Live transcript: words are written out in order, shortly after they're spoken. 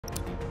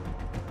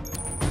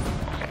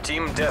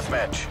Team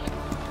Deathmatch.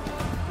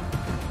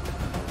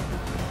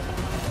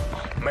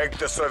 Make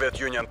the Soviet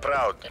Union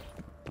proud.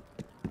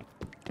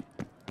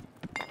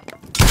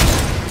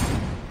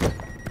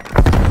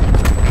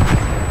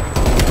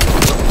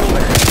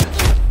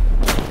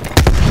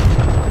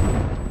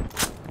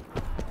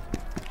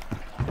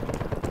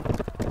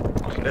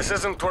 This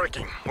isn't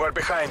working. We're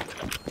behind.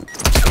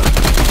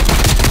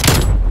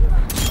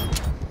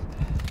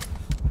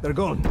 They're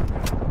gone.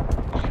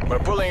 We're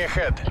pulling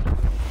ahead.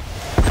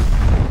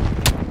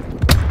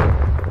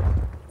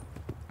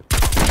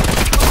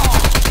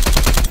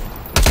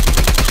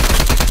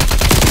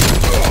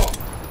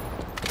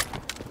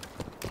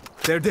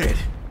 They're dead.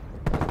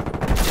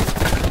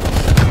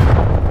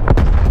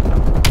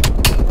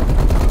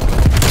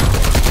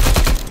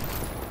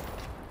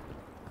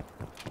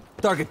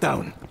 Target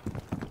down.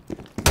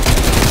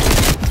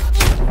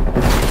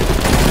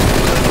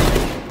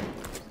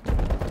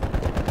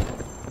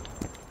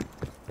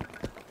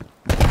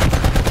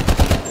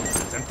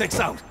 Semtex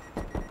out.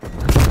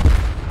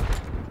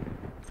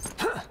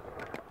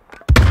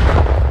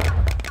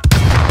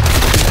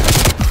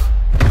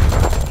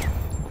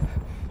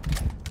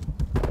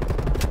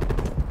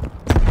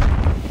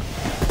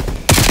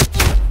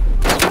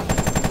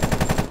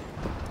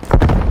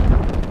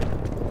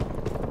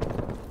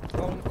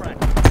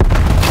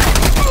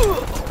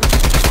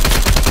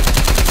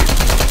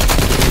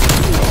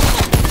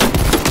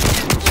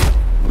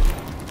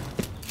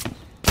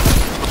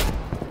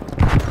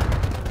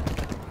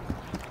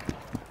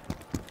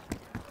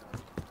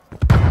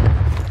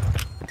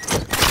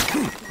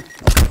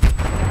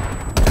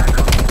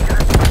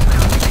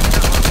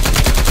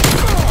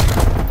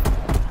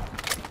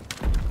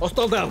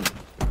 Hostile down.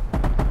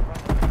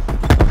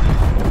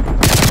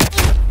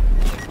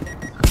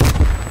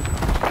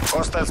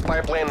 Hostile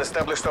spy plane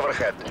established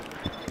overhead.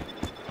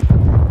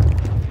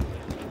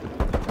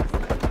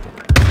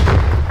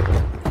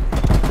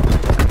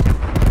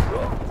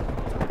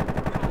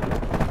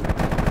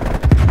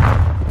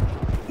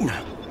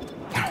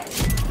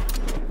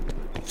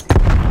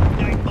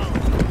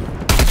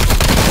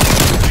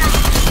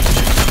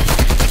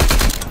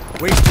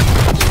 Wait.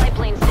 Spy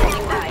plane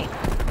standing by.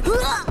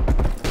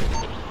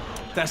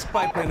 That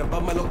spy plane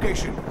above my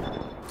location.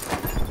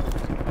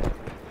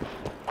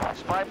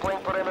 Spy plane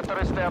perimeter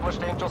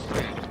established, Angel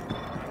 3.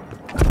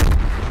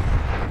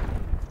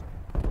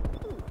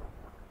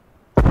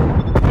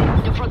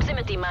 The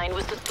proximity mine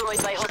was destroyed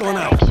by Going hostile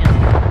out.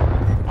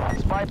 action.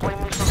 Spy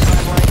plane mission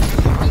timeline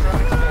 50%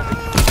 expanded.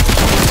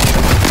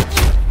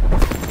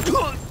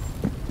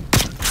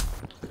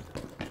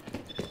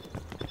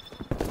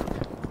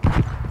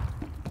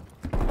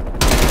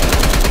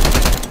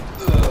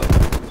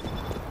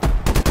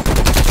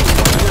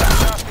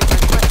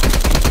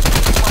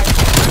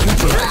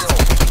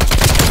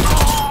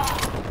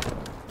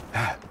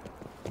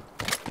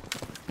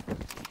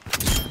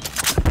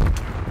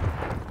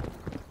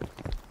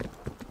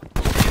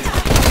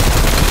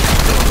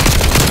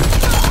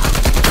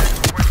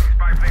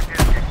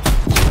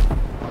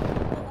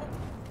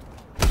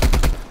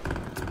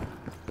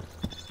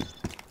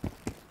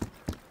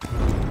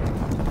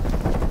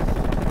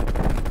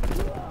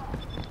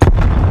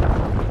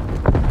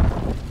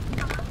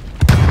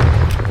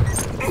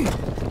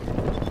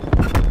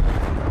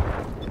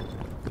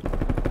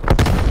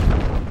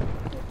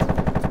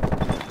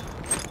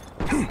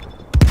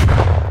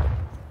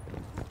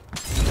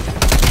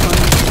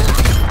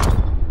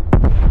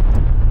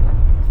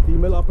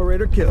 Female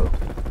operator killed.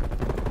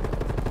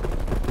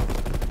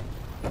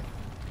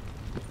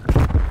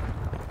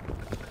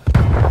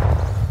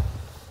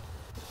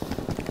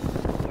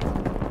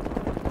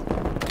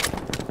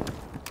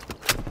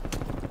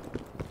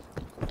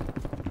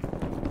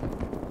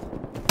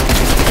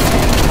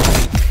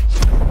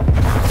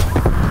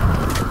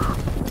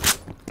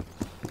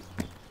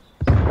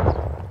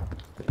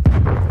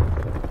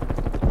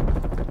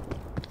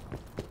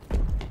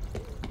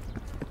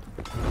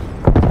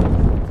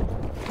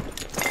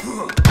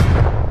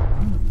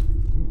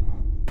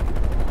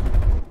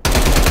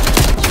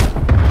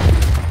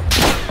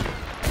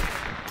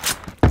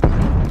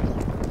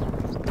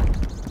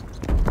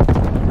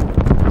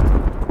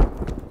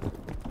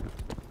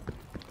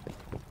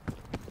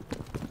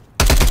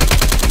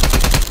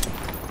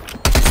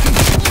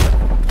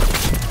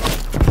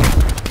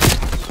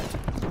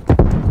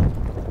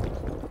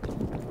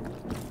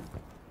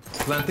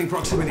 Planting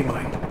proximity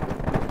mine.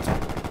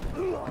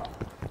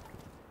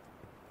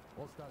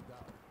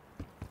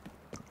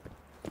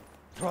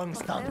 Drone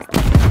down.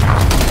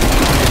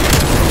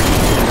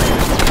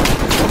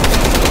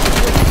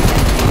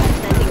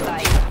 Standing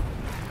by.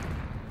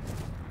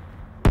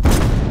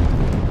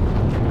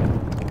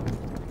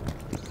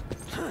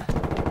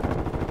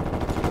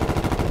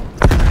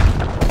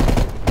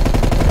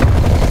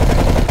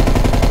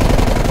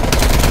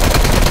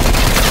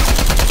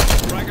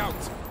 Drag out.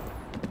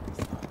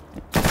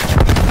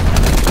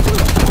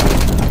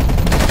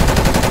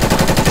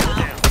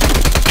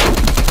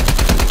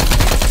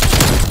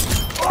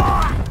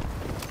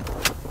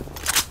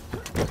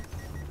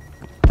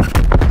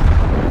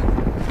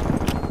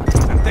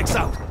 Optics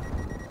out.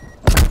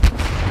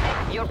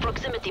 Your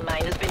proximity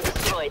mine has been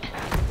destroyed.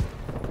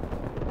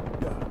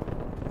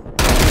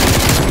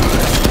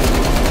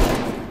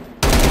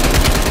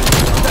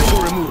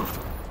 Tango removed.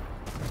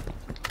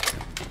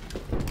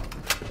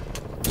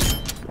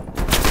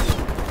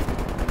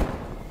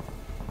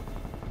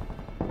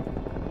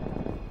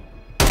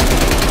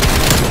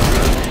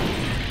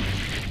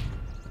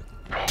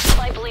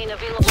 Spy plane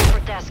available for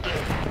tasking.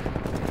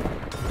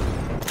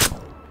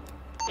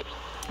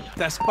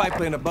 That spy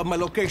plane above my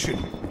location.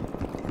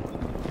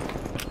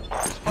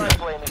 Spy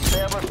plane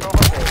established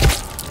overhead.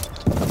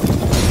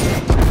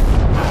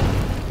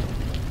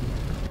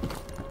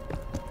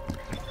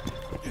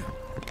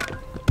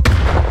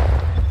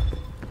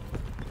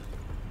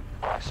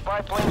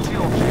 Spy plane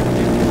fuel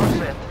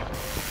 50%.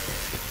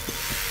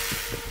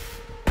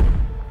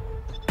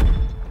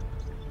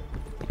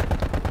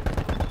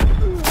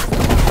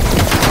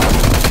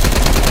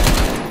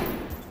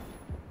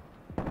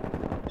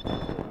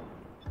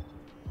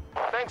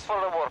 Thanks for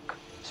the work.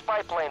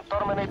 Spy plane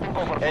terminating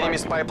overflight. Enemy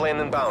spy plane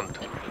inbound.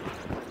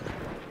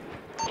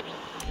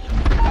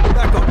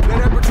 Back up. Let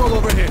air patrol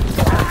overhead.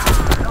 Spy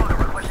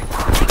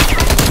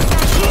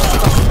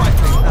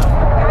plane down.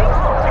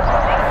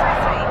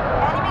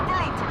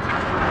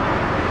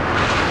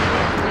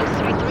 Links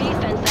 3-3,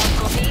 fence out,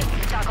 copy.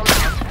 Tackle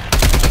out.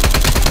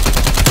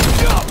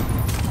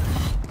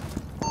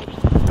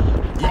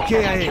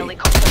 EKIA.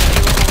 Helicopter.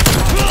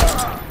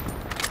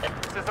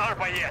 This is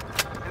Arbayet.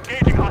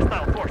 Engaging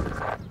hostile forces.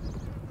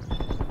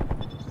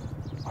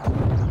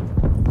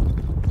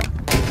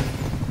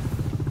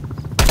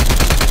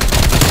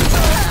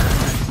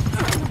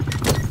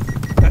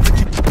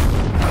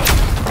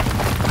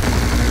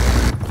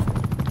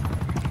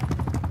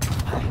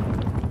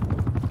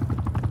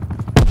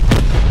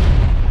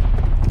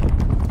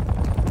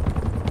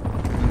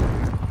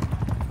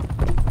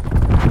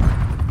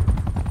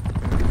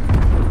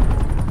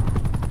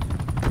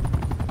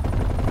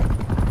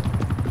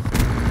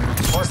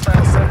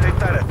 Hostile sentry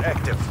turret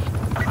active.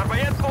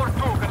 Arbayet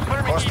 4-2,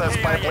 confirming Hostile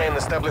spy EKIA. plane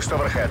established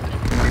overhead.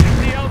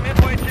 CL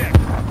midway check.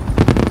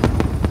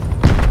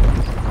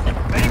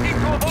 Anything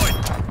to avoid.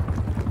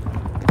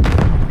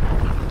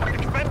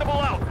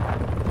 Expendable out.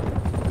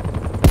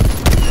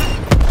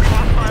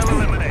 Hostile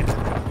eliminated.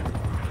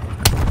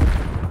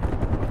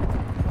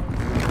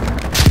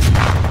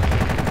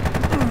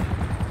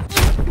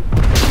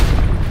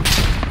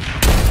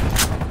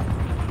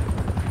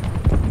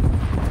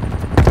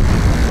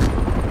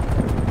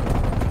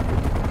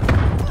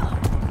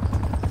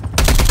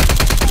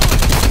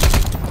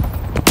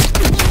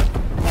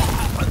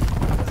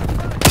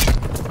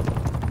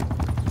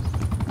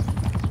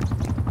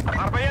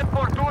 Arbayet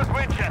 4-2 is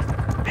Winchester.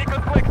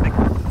 Deconflicting.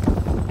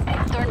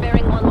 Turn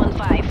bearing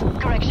 115.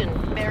 Correction,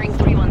 bearing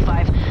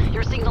 315.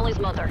 Your signal is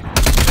mother.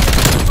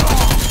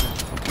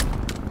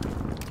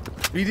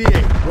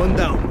 BDA. One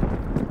down.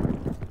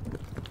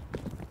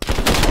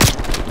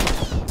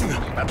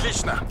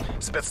 Отлично.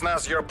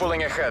 Spetsnaz, you're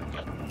pulling ahead.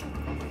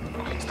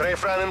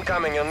 Strafe run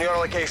incoming on your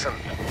location.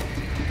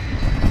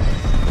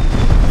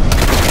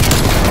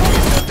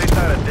 Sentry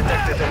turret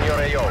detected in your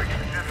AO.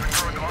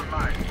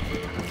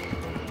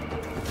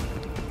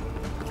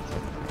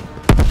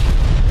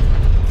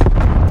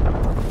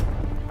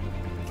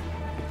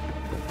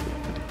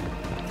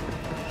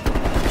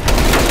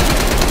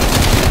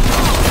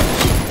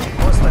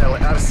 Hostile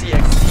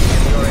RCXD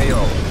in your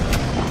AO.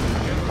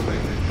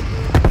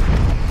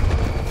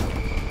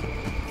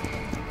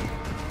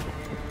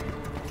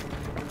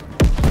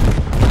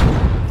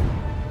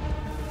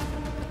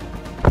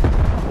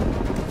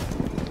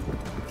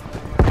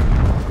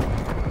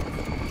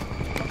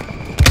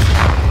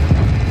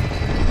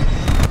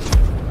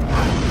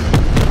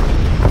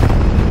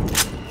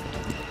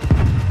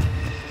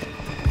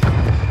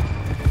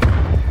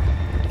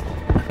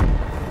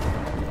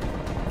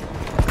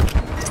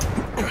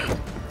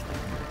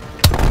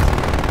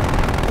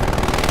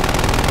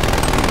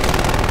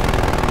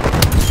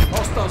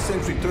 Hostile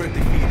sentry turret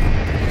defeated.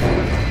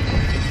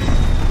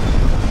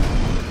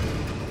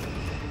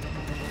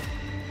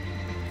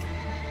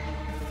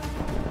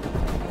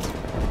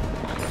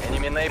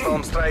 Enemy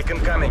napalm strike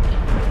incoming.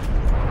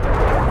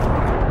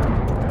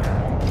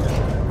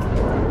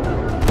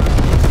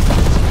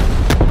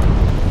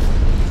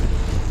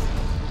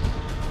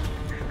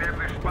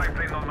 Establish spy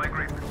plane on my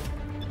grid.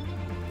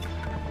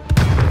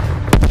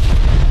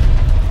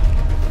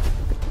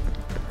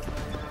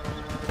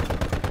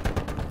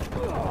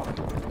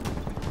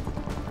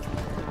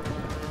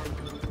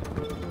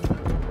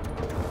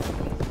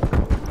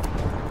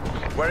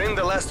 We're in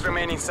the last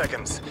remaining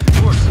seconds.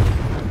 Push!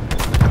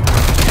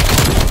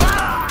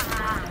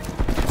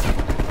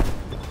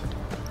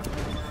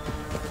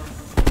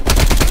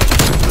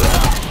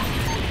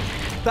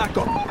 Back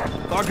up.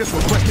 Targets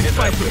requesting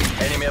spy plane.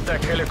 Enemy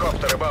attack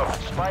helicopter above.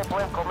 Spy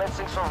plane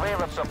commencing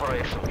surveillance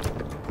operation.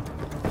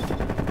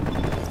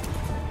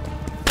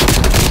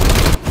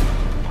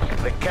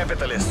 The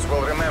capitalists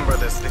will remember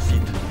this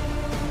defeat.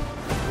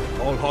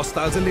 All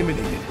hostiles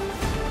eliminated.